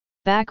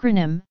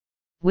Backronym,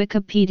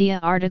 Wikipedia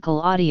article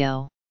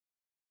audio.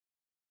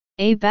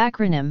 A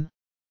backronym,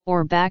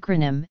 or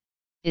backronym,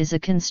 is a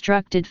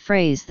constructed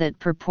phrase that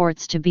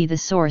purports to be the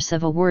source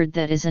of a word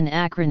that is an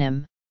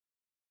acronym.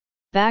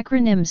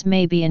 Backronyms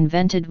may be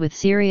invented with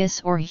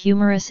serious or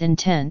humorous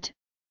intent,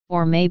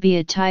 or may be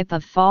a type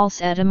of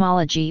false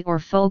etymology or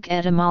folk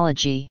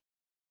etymology.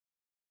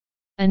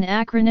 An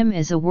acronym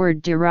is a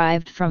word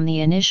derived from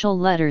the initial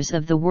letters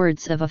of the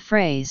words of a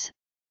phrase.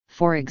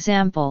 For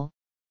example,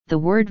 the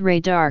word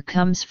radar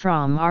comes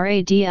from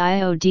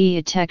radio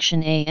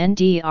detection and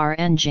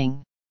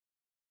engine.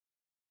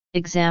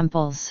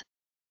 Examples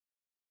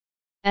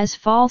as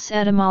false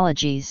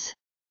etymologies.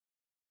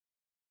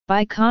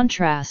 By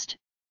contrast,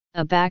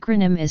 a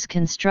backronym is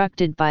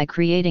constructed by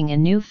creating a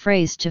new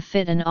phrase to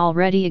fit an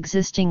already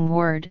existing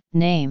word,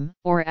 name,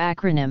 or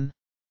acronym.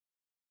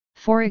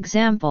 For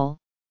example,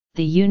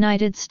 the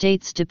United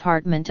States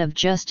Department of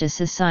Justice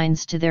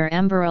assigns to their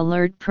Amber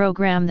Alert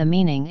program the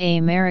meaning A.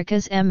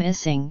 America's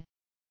missing,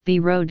 B.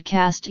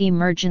 Broadcast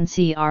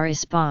emergency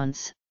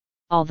response,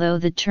 although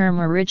the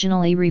term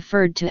originally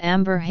referred to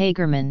Amber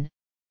Hagerman,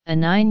 a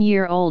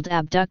 9-year-old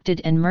abducted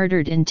and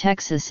murdered in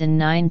Texas in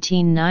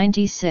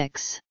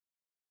 1996.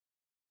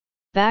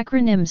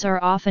 Backronyms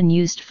are often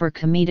used for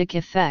comedic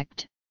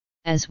effect,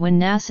 as when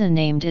NASA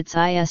named its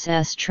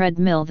ISS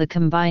treadmill the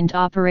Combined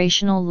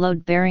Operational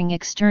Load-Bearing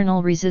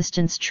External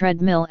Resistance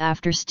Treadmill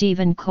after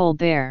Stephen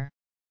Colbert.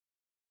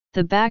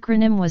 The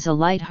backronym was a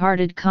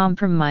light-hearted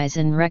compromise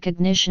in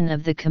recognition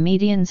of the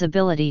comedian's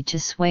ability to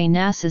sway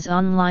NASA's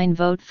online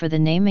vote for the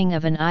naming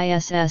of an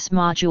ISS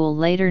module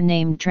later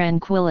named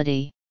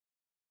Tranquility.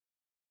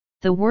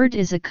 The word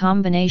is a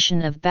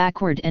combination of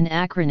backward and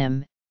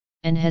acronym,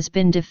 and has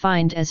been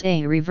defined as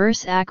a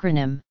reverse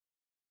acronym.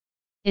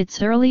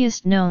 Its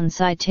earliest known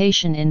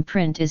citation in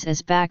print is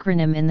as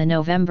backronym in the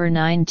November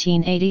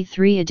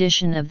 1983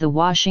 edition of the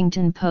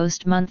Washington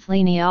Post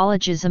monthly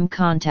neologism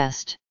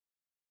contest.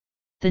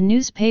 The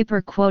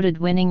newspaper quoted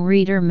winning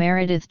reader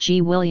Meredith G.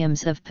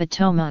 Williams of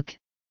Potomac,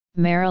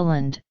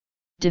 Maryland,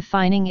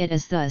 defining it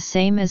as the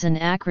same as an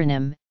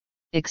acronym,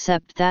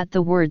 except that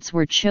the words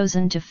were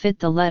chosen to fit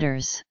the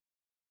letters.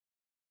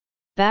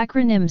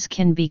 Backronyms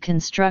can be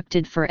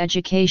constructed for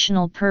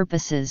educational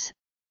purposes,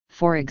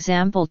 for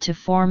example to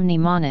form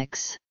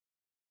mnemonics.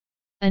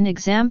 An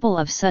example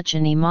of such a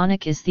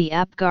mnemonic is the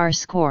APGAR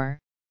score,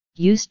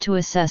 used to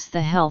assess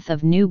the health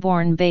of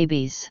newborn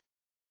babies.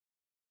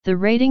 The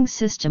rating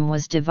system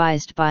was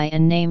devised by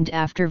and named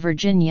after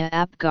Virginia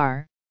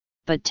APGAR,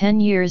 but 10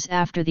 years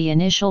after the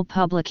initial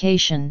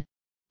publication,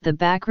 the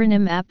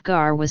backronym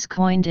APGAR was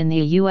coined in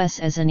the U.S.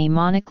 as a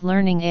mnemonic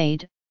learning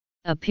aid: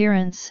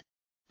 appearance,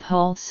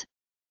 pulse,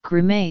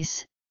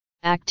 grimace,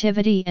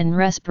 activity and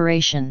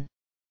respiration.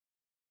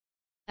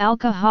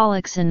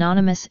 Alcoholics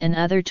Anonymous and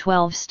other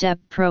 12-step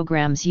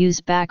programs use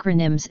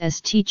backronyms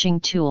as teaching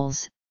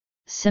tools,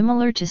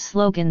 similar to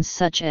slogans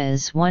such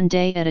as "One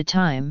Day at a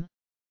Time,"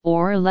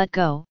 or "Let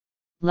Go,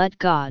 Let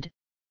God,"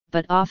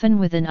 but often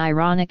with an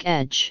ironic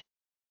edge.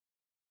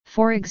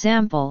 For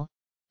example,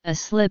 a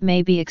slip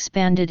may be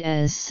expanded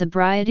as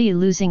 "Sobriety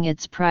Losing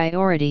Its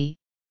Priority,"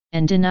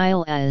 and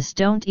denial as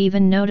 "Don't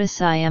Even Notice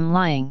I Am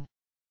Lying."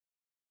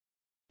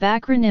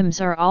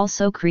 Backronyms are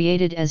also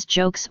created as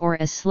jokes or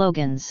as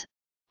slogans,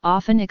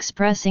 often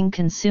expressing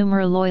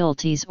consumer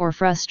loyalties or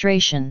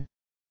frustration.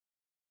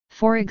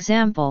 For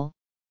example,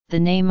 the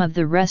name of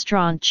the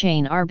restaurant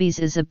chain Arby's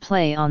is a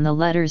play on the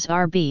letters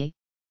RB,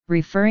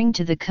 referring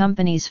to the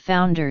company's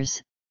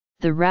founders,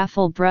 the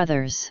Raffle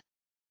brothers.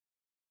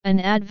 An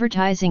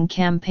advertising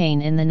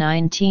campaign in the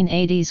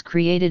 1980s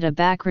created a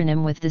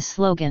backronym with the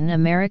slogan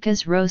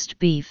 "America's Roast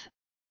Beef,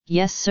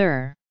 Yes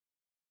Sir."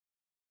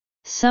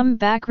 Some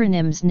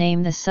backronyms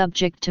name the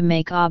subject to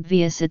make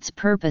obvious its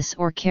purpose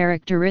or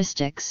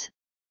characteristics.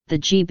 The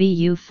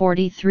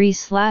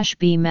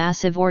GBU-43/B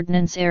massive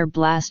ordnance air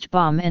blast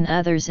bomb and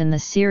others in the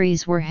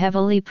series were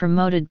heavily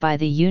promoted by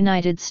the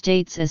United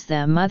States as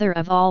the mother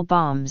of all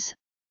bombs,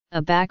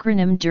 a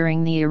backronym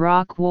during the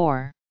Iraq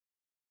War.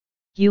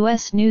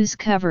 U.S. news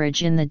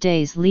coverage in the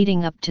days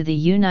leading up to the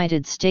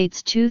United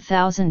States'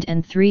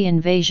 2003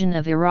 invasion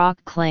of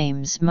Iraq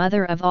claims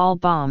 "mother of all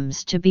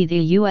bombs" to be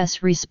the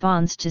U.S.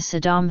 response to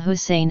Saddam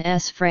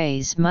Hussein's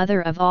phrase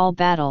 "mother of all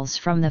battles"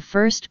 from the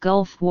First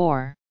Gulf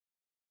War.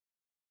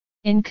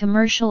 In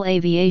commercial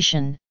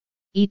aviation,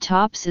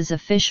 ETOPS is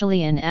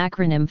officially an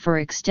acronym for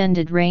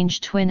Extended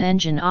Range Twin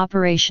Engine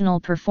Operational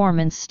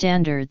Performance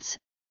Standards,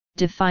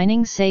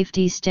 defining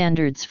safety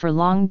standards for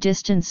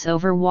long-distance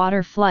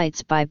over-water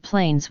flights by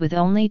planes with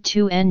only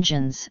 2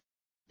 engines,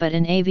 but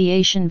in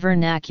aviation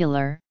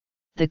vernacular,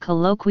 the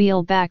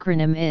colloquial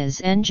backronym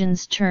is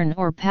engines turn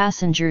or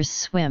passengers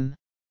swim.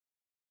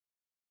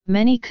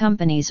 Many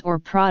companies or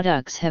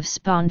products have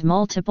spawned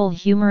multiple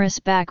humorous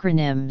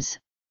backronyms,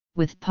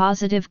 with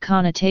positive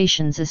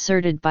connotations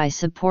asserted by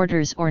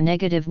supporters or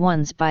negative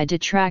ones by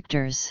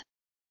detractors.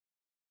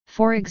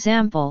 For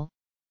example,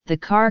 the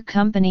car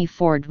company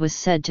Ford was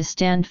said to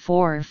stand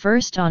for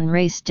 "First on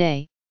Race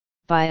Day"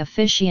 by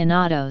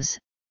aficionados,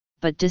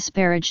 but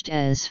disparaged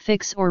as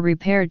fix or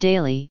repair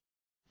daily,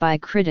 by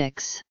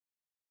critics.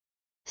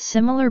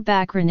 Similar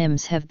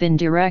backronyms have been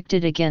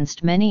directed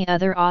against many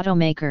other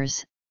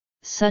automakers,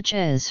 such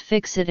as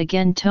Fix It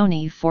Again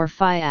Tony for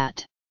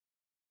Fiat.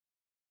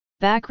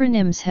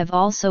 Backronyms have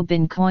also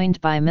been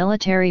coined by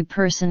military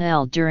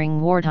personnel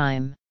during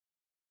wartime.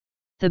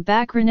 The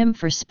backronym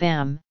for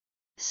spam,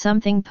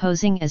 something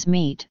posing as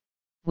meat,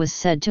 was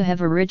said to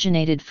have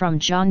originated from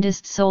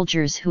jaundiced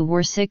soldiers who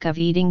were sick of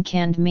eating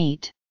canned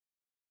meat.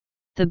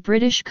 The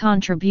British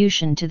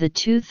contribution to the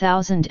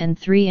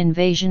 2003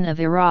 invasion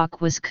of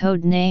Iraq was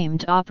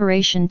code-named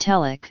Operation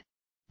Telek,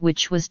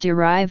 which was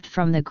derived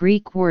from the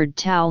Greek word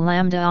tau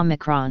lambda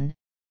omicron,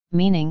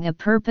 meaning a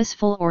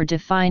purposeful or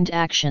defined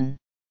action.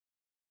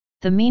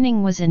 The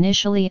meaning was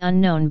initially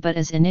unknown, but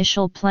as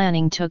initial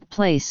planning took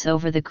place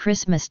over the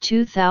Christmas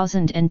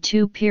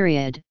 2002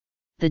 period,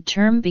 the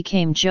term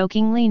became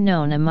jokingly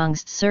known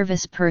amongst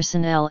service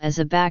personnel as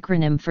a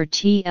backronym for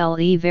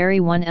TLE Very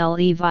 1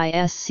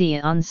 LEVSC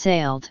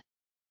Unsailed.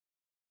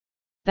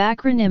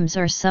 Backronyms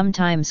are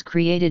sometimes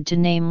created to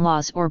name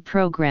laws or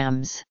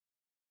programs.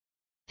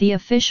 The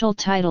official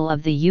title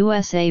of the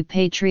USA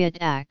Patriot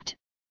Act,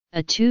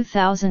 a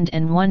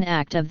 2001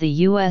 act of the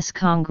U.S.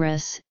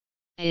 Congress,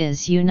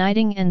 is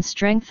Uniting and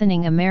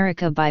Strengthening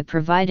America by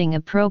Providing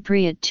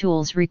Appropriate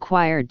Tools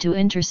Required to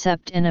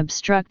Intercept and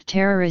Obstruct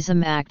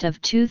Terrorism Act of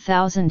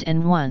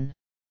 2001.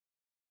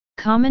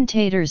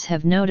 Commentators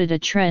have noted a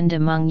trend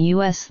among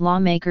U.S.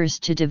 lawmakers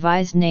to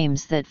devise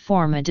names that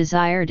form a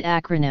desired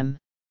acronym.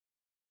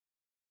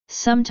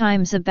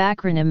 Sometimes a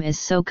backronym is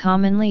so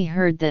commonly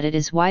heard that it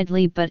is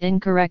widely but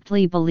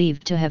incorrectly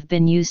believed to have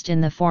been used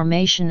in the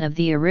formation of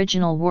the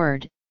original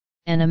word,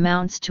 and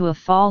amounts to a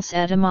false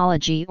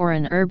etymology or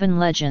an urban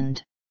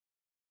legend.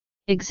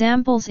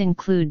 Examples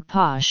include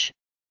posh,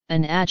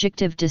 an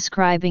adjective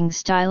describing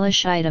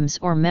stylish items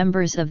or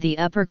members of the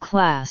upper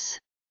class.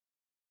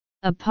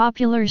 A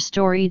popular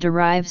story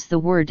derives the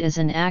word as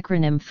an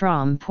acronym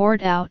from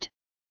port out,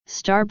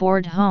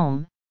 starboard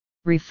home,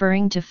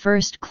 referring to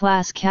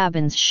first-class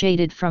cabins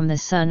shaded from the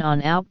sun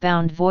on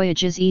outbound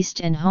voyages east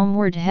and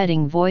homeward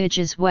heading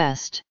voyages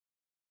west.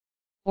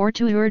 Or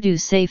to Urdu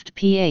Saft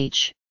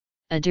Ph,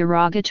 a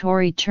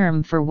derogatory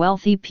term for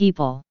wealthy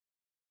people.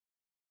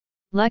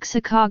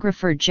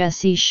 Lexicographer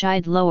Jesse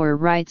Scheidlower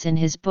writes in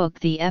his book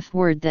The F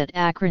Word that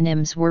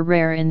acronyms were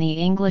rare in the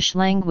English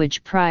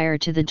language prior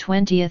to the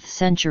 20th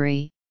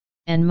century,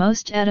 and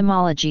most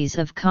etymologies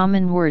of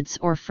common words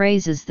or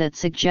phrases that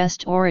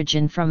suggest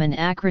origin from an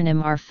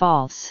acronym are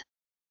false.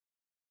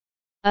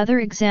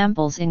 Other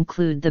examples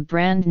include the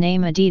brand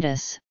name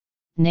Adidas,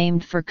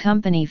 named for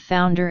company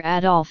founder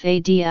Adolf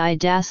Adi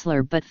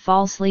Dassler but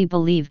falsely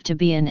believed to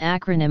be an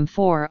acronym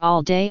for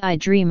All Day I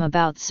Dream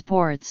About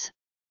Sports,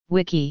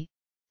 Wiki,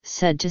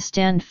 said to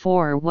stand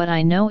for What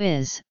I Know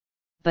Is,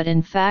 but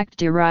in fact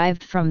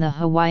derived from the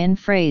Hawaiian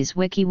phrase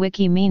Wiki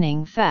Wiki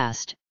meaning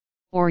fast,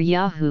 or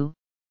Yahoo,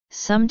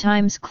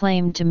 sometimes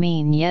claimed to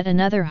mean yet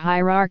another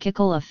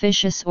hierarchical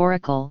officious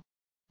oracle,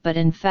 but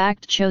in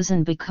fact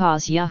chosen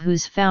because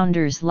Yahoo's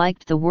founders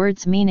liked the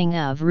word's meaning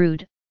of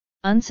rude,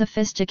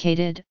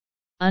 unsophisticated,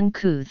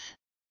 uncouth.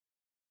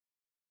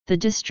 The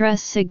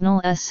distress signal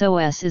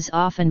SOS is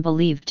often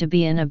believed to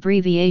be an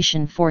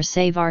abbreviation for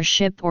Save Our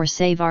Ship or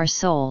Save Our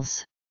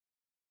Souls.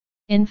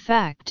 In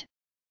fact,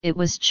 it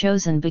was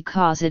chosen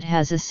because it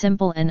has a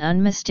simple and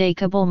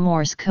unmistakable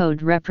Morse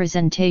code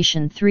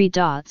representation: 3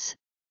 dots,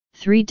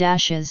 3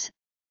 dashes,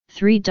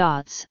 3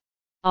 dots,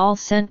 all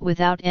sent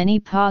without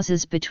any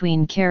pauses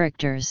between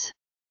characters.